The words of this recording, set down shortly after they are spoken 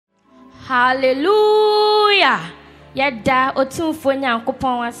Hallelujah. Yada otumfo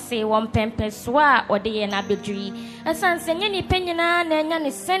nyankopon wase won pempeso a ode ye na bedri esanse nya ni penyina na nya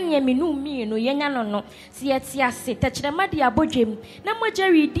ne sene minu mienu yenya no no se yeti ase techrema de abodwem na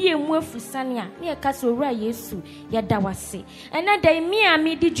mogya di emu afusane a na yekasa owura Yesu yada wase ena dai mi a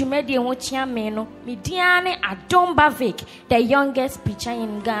mi di dwumade ho chia me no mi dia ne Adom Bavik, the youngest preacher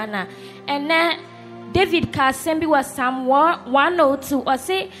in Ghana. Ena David Kasembi was Psalm 102 or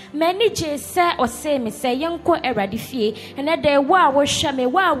say many say or say me say yanko eradifie and that they wa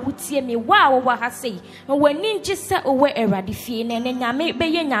shame wa wutie me wa ha say when ninja say owe eradifie na nyame be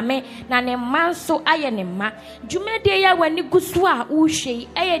ye nyame na ne man so aye ne ma dwumade ya wani gusu a uhwe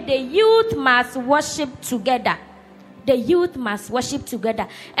aye the youth must worship together. The youth must worship together.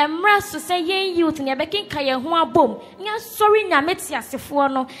 And so say yen youth nya bekin kaye ho abom. Nya sorry nya meti asefo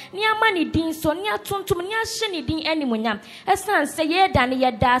no. Nya mani din so nya tontom nya hye ni din animunyam. Esan say ye da ne ye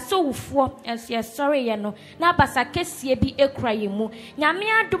da so wufo enso ye sorry ye no. Na basa kesie bi ekura ye mu. Nya me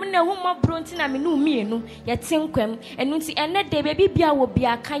adom na hu mabro nti na me no mienu ye tenkwam. Enu nti ene de be bibia wo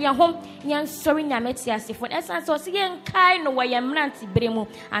bia kan ye ho nya sorry nya meti asefo. Esan so say ye nkai no wo ye mranti bremu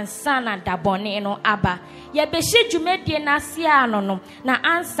ansa na dabone no aba. Ye be hye die na sia no na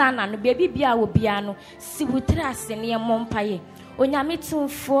ansa na no bebi bia wo bia no si wutra ase ne mompaye onyame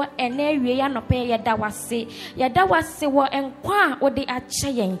tumfo ene awie ya no pe yeda wase wo enkwa wo de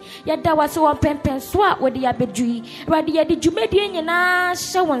acheyen yeda wase wo pempenso a wo de abedui rade ye de dwumedie nyina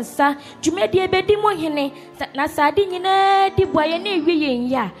hye wonsa dwumedie bedi mo hene na sade nyina di boye na awie yen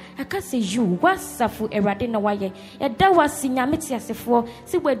ya akase yu wasafu erade na waye yeda wase nyame tiasefo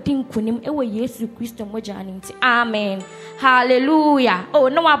si wadi nkunim ewo Yesu Kristo moja aninti amen hallelujah oh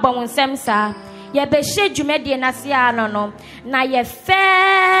no abon nsem sa ye be hye dwumedie na sia no na ye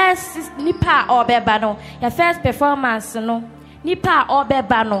first nipa obeba no ye first performance no nipa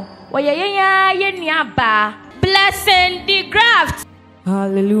obeba no wo ye ye nua ba blessing Degraft.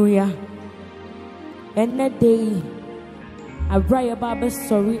 Hallelujah. Ene day abraya baba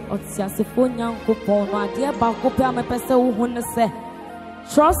sorry otiasefo nyankopon no ade ba ko pe amepese wo hu ne se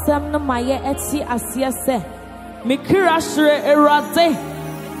trostem no maye eti asia se mikira hre erade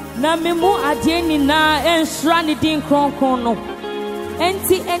na memu ade ni na enhra ni din kronkron no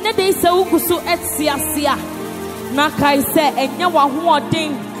enti ene dey se wugusu eti asia na kai se enya wa ho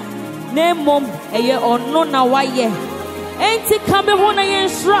odin na mom eye ono na waye enti kame ho na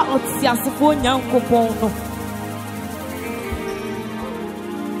yenhra otiasefo nyankopon no.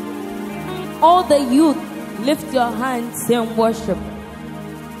 All the youth, lift your hands and worship.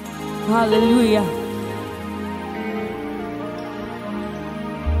 Hallelujah.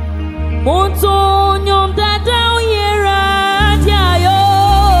 Monto nyom dada yera diayo.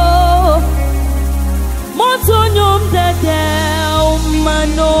 Monto nyom dada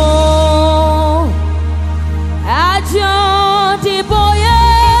mano. Ajo di boye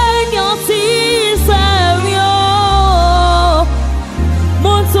nyoti savio.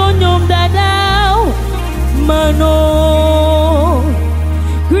 Monto nyom dada mano.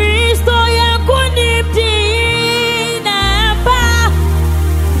 Cristo ya kunipti na pa.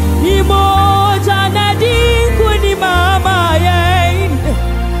 Imoja na din kuni mama yen.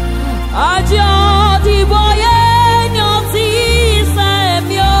 Ajo di boye nyoti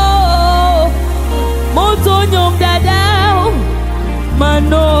semyo.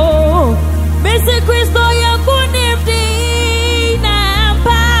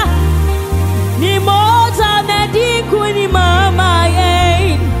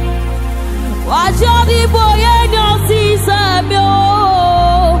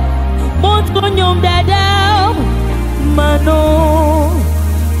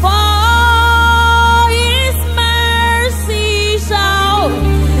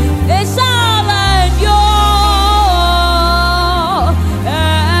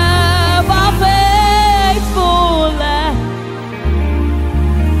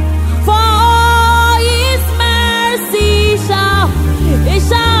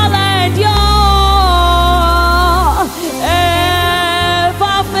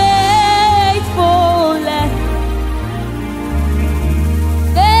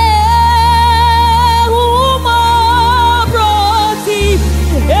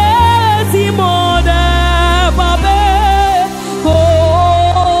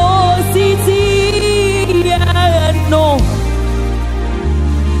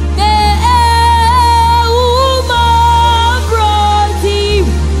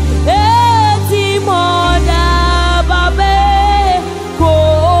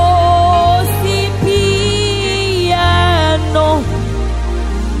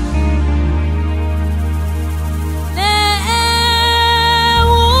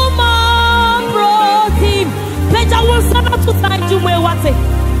 jumwe wate.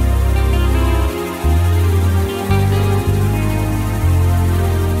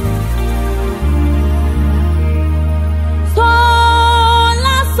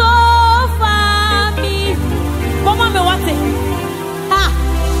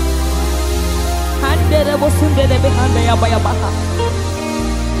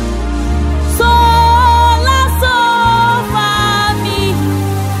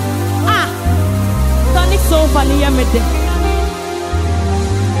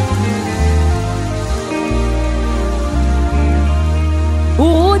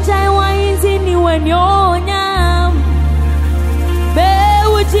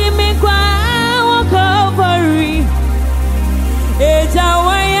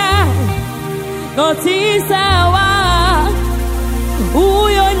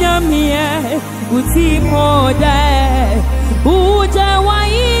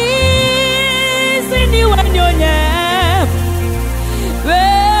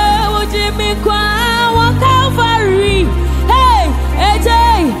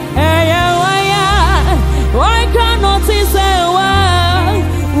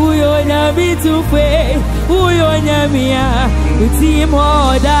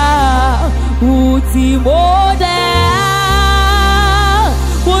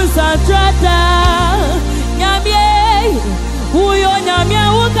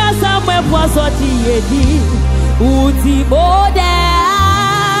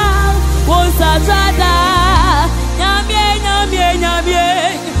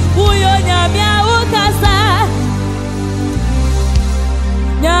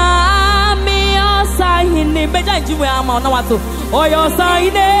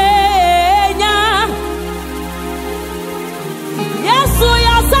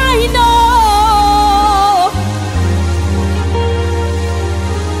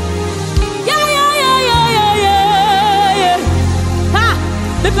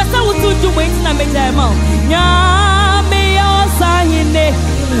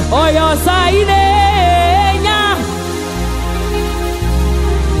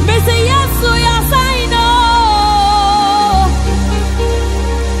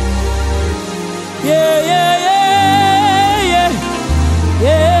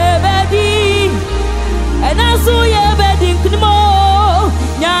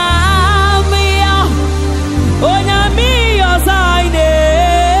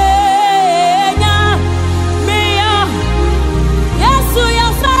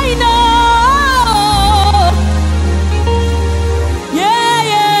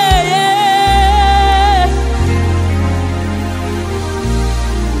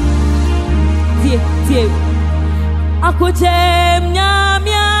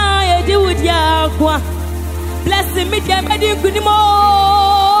 Blessing me, I'm ready to go.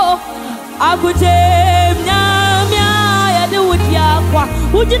 I could tell Yamia, the wood yakwa.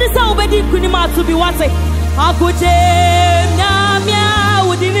 Who did the sound wedding kunima to be what? I could tell Yamia,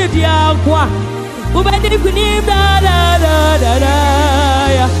 would in it yakwa. Who bedding kunim da da da da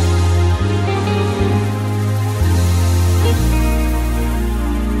da.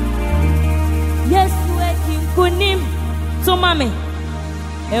 Yes, wedding kunim. So, mommy,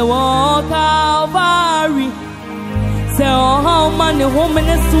 a walk Calvary. Say, oh, how many women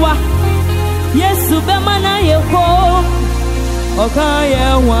is what? Yes, Supermana, you call. Okay, I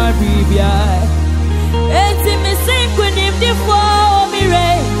want to be behind. It's me sing with him before me,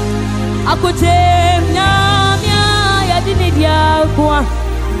 Ray. I could tell Namia, I didn't yakwa.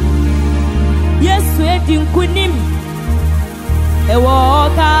 Yes, wedding with him. A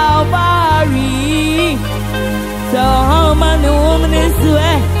walk Calvary. So how many women is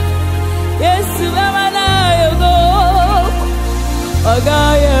there? Yes, Supermana, you go. A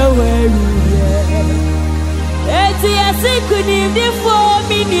guy where you are. It's a secret before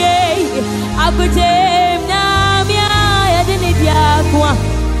me. I could tell Namia, I didn't yakwa.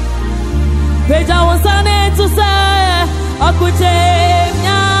 Peja was on it to say, I could tell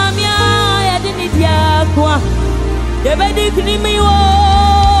Namia, I didn't yakwa. The baby couldn't me.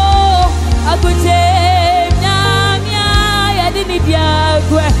 I could tell Namia, I didn't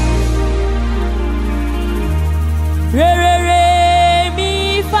yakwa.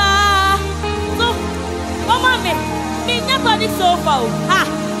 So far, ha!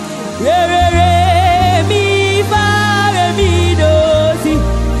 Re mi fa re mi do si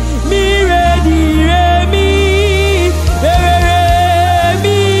mi re di re mi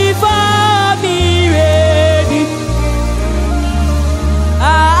fa mi re di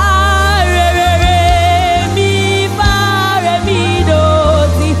ah re mi fa re mi do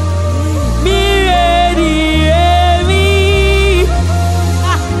si mi re di re mi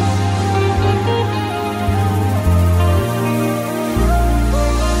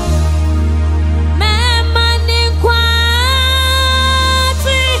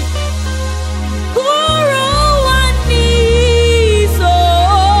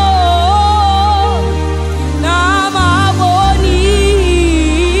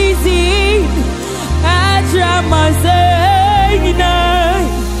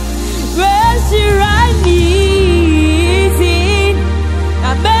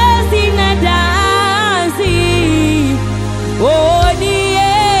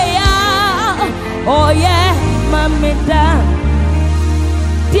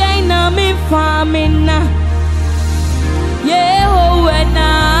famina Yehovah na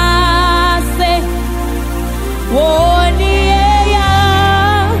se woni ya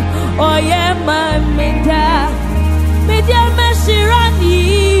oye mamida media mashirani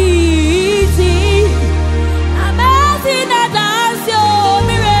ti amati na dasio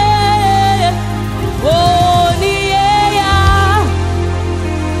mire woni ya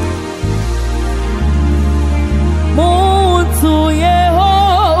muntu yeho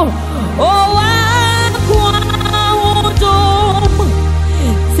o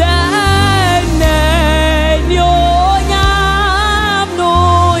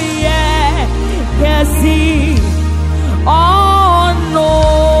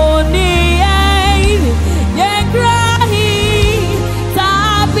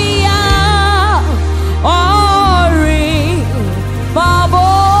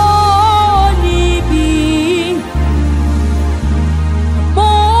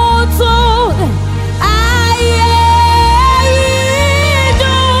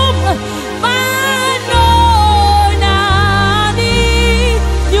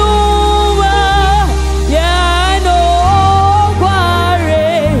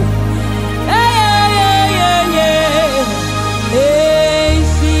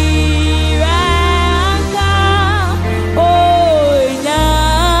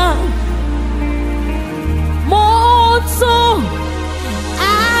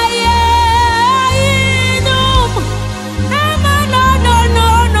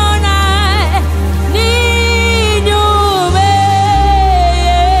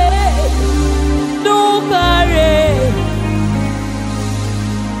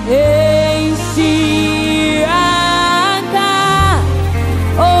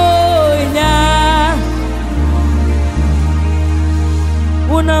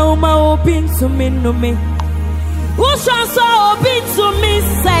to me no me who's so open to me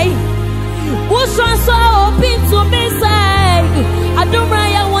say who's so open to me say I don't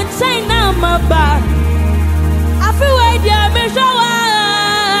really want to say now my bad I feel like yeah me show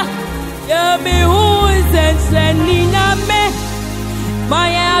yeah me who is sending me my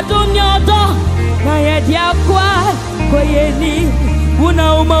I don't know my dia kwa yeni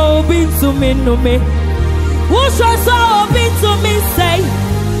una uma open to me no me who's so open to me say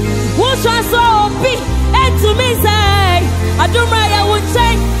who's so be and to me say I don't really would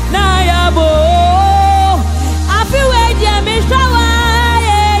say now ya bo I feel like ya me shower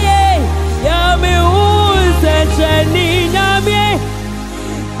ya me who's sending me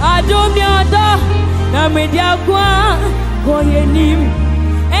I don't know na me dia kwa koyenim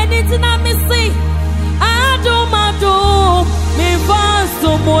anything I me see I do me fast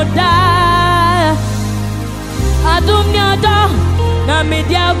to moda I don't know na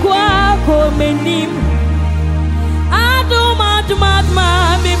media kwa komenim aduma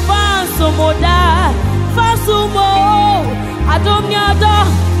me faso moda fasumo adomnyada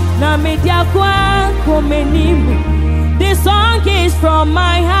na media kwa komenim. This song is from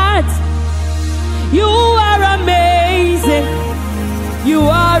my heart. You are amazing. You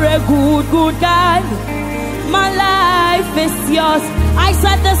are a good God. My life is yours. I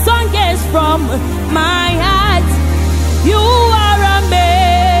said the song is from my heart. You are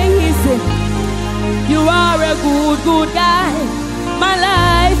amazing. You are a good guy. My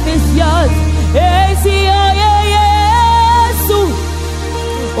life is yours. Hey, see, oh, yeah, yes.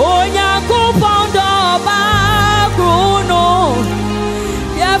 Oh, yeah, go pound up, Bruno.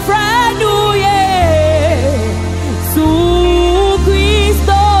 Yeah, friend, oh, yeah. Su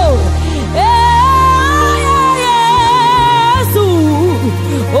Cristo. Yeah, yeah, yes.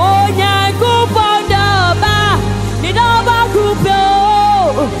 Oh, yeah, go pound up,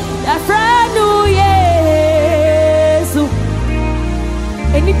 a friend who yes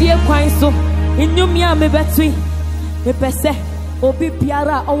any dear quine so in you me me between me pese obi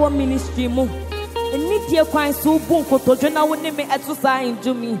biara our ministry mu any dear quine so bunko to join won me exercise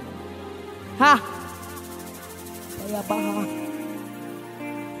into me ha ya ba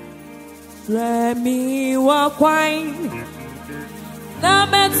let me walk quine na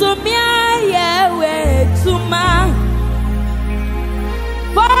me to me yeah we to ma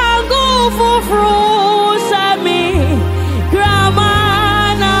Fango for me,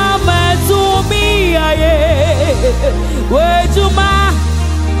 Grandma, na to me, where to my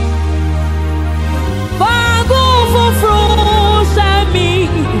Fango for me,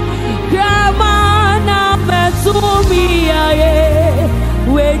 Grandma, na to me,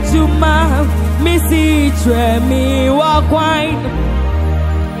 where to my Missy, me walk wine.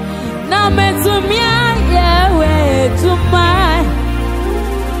 Now, to me, where to my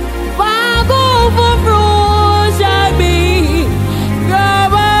Fango for me,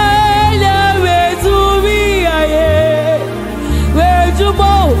 Grandma.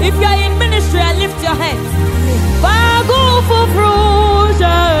 If you are in ministry, lift your hands. Bagu for fruit,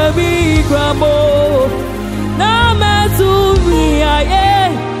 be gramo.